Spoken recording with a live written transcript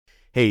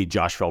Hey,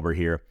 Josh Felber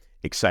here.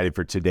 Excited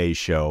for today's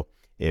show.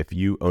 If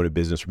you own a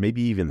business or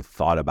maybe even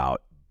thought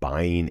about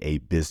buying a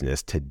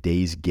business,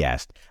 today's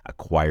guest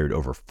acquired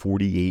over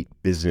 48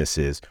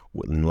 businesses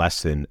in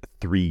less than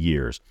 3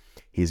 years.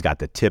 He's got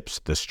the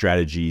tips, the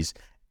strategies,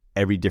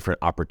 every different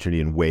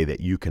opportunity and way that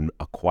you can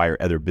acquire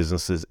other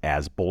businesses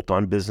as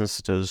bolt-on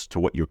businesses to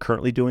what you're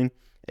currently doing,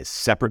 as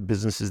separate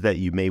businesses that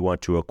you may want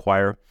to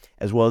acquire,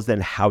 as well as then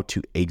how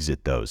to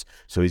exit those.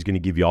 So he's going to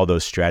give you all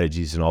those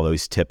strategies and all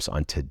those tips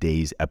on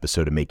today's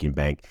episode of Making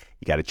Bank.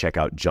 You got to check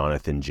out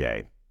Jonathan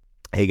J.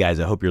 Hey guys,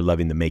 I hope you're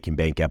loving the Making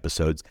Bank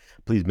episodes.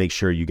 Please make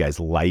sure you guys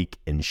like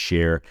and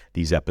share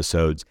these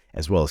episodes,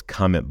 as well as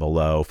comment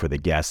below for the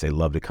guests. They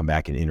love to come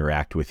back and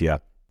interact with you.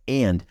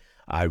 And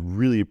I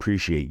really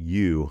appreciate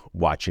you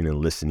watching and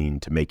listening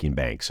to Making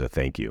Bank, so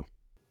thank you.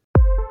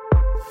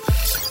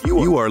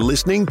 You are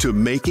listening to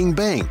Making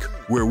Bank,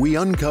 where we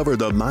uncover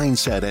the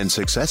mindset and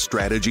success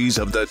strategies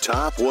of the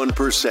top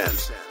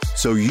 1%,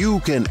 so you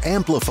can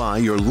amplify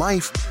your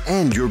life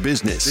and your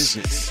business.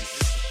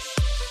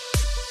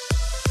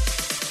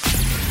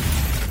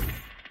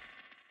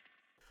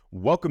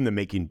 Welcome to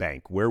Making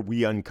Bank, where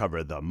we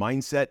uncover the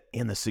mindset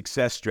and the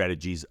success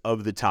strategies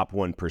of the top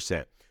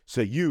 1%,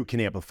 so you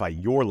can amplify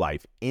your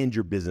life and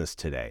your business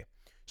today.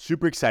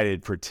 Super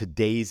excited for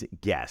today's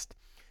guest.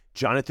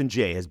 Jonathan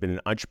J. has been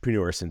an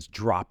entrepreneur since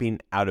dropping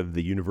out of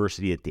the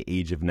university at the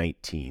age of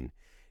 19.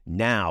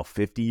 Now,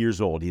 50 years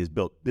old, he has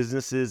built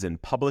businesses in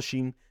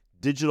publishing,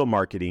 digital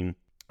marketing,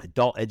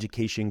 adult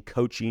education,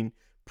 coaching,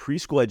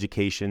 preschool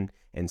education,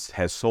 and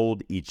has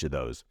sold each of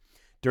those.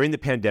 During the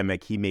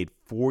pandemic, he made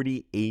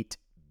 48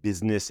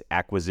 business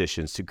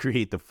acquisitions to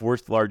create the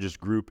fourth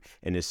largest group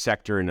in his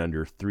sector in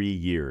under 3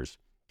 years.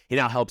 He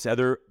now helps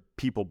other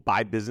people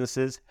buy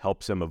businesses,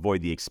 helps them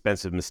avoid the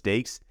expensive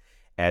mistakes.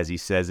 As he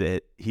says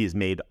it, he has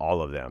made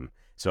all of them.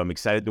 So I'm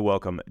excited to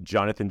welcome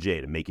Jonathan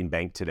J. to Making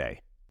Bank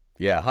today.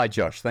 Yeah. Hi,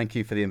 Josh. Thank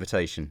you for the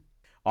invitation.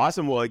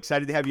 Awesome. Well,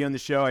 excited to have you on the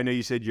show. I know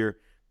you said you're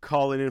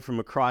calling in from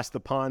across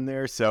the pond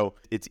there. So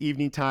it's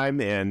evening time,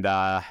 and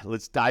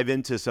let's dive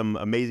into some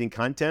amazing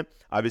content.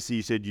 Obviously,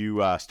 you said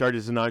you started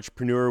as an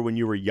entrepreneur when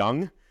you were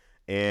young,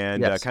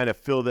 and Yes. kind of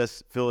fill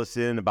us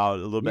in about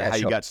a little bit how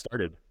you got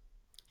started.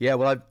 Yeah,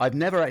 well, I've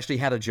never actually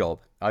had a job.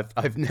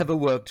 I've never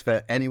worked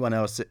for anyone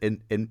else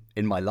in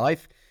my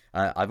life.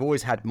 I've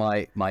always had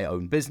my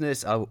own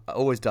business. I've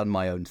always done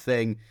my own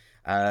thing,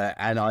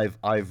 and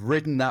I've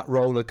ridden that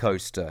roller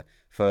coaster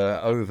for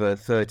over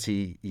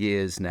 30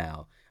 years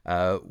now.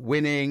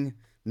 Winning,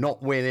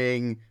 not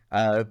winning,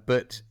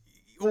 but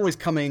always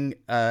coming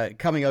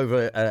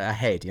over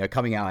ahead.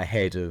 Coming out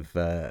ahead of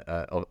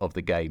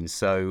the game.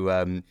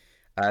 So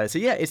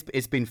yeah,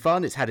 it's been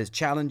fun. It's had its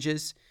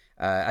challenges.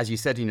 As you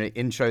said in the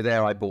intro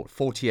there, I bought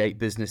 48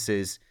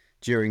 businesses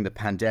during the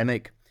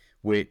pandemic,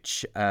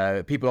 which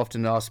people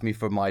often ask me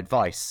for my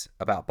advice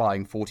about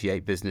buying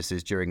 48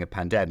 businesses during a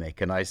pandemic.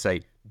 And I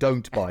say,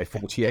 don't buy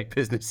 48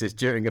 businesses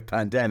during a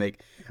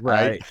pandemic.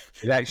 Right.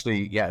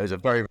 It was a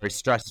very, very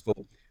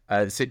stressful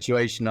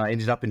situation. I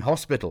ended up in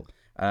hospital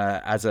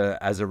as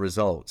a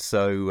result.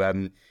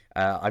 So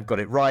I've got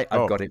it right,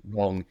 I've got it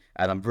wrong,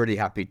 and I'm really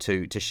happy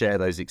to share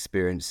those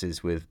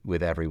experiences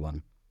with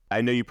everyone. I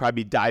know you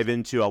probably dive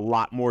into a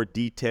lot more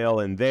detail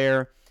in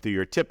there through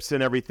your tips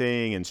and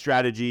everything and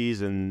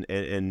strategies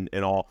and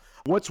all.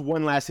 What's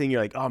one last thing you're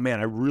like, oh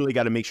man, I really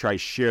got to make sure I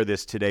share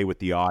this today with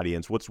the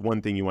audience? What's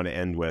one thing you want to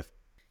end with?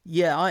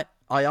 Yeah,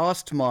 I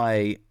asked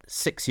my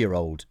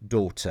 6-year-old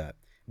daughter,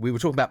 we were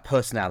talking about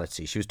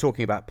personality. She was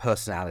talking about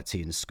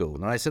personality in school.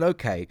 And I said,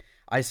 okay.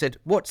 I said,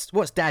 what's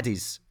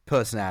daddy's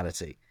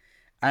personality?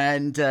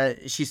 And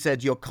she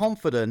said, you're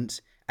confident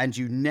and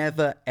you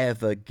never,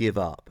 ever give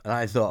up. And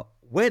I thought,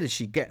 where did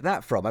she get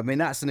that from? I mean,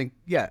 that's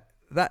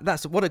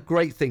what a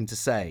great thing to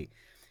say.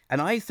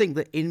 And I think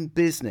that in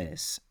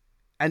business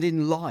and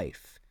in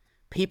life,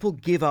 people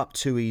give up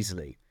too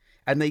easily.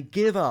 And they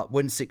give up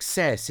when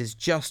success is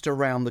just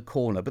around the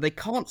corner, but they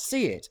can't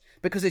see it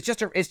because it's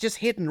just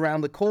hidden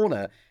around the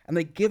corner, and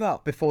they give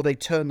up before they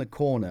turn the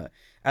corner.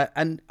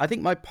 And I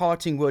think my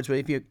parting words were,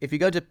 if you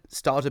go to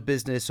start a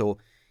business or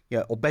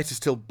better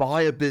still,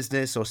 buy a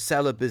business or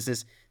sell a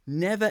business,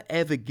 never,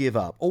 ever give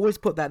up. Always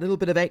put that little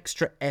bit of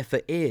extra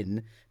effort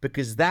in,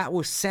 because that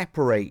will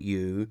separate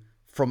you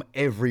from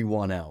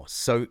everyone else.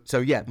 So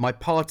yeah, my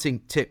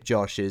parting tip,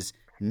 Josh, is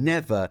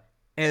never,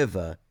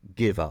 ever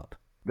give up.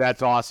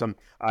 That's awesome.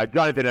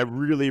 Jonathan, I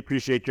really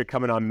appreciate you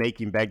coming on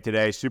Making Bank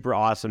today. Super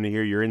awesome to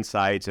hear your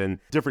insights and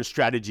different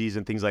strategies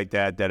and things like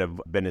that have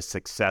been a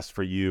success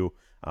for you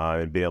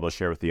and be able to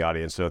share with the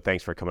audience. So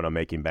thanks for coming on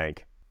Making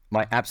Bank.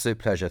 My absolute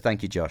pleasure.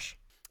 Thank you, Josh.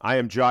 I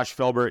am Josh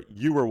Felber.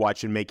 You were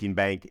watching Making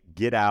Bank.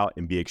 Get out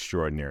and be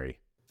extraordinary.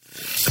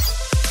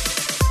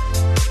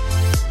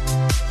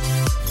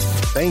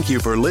 Thank you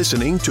for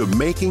listening to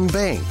Making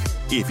Bank.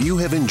 If you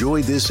have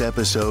enjoyed this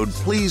episode,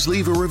 please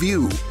leave a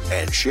review,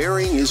 and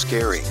sharing is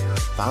caring.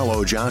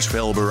 Follow Josh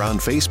Felber on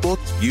Facebook,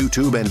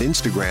 YouTube, and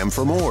Instagram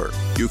for more.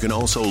 You can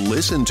also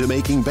listen to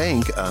Making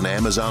Bank on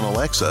Amazon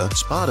Alexa,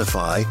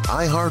 Spotify,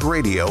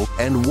 iHeartRadio,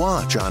 and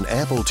watch on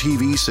Apple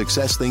TV,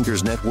 Success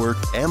Thinkers Network,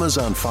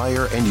 Amazon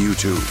Fire, and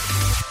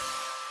YouTube.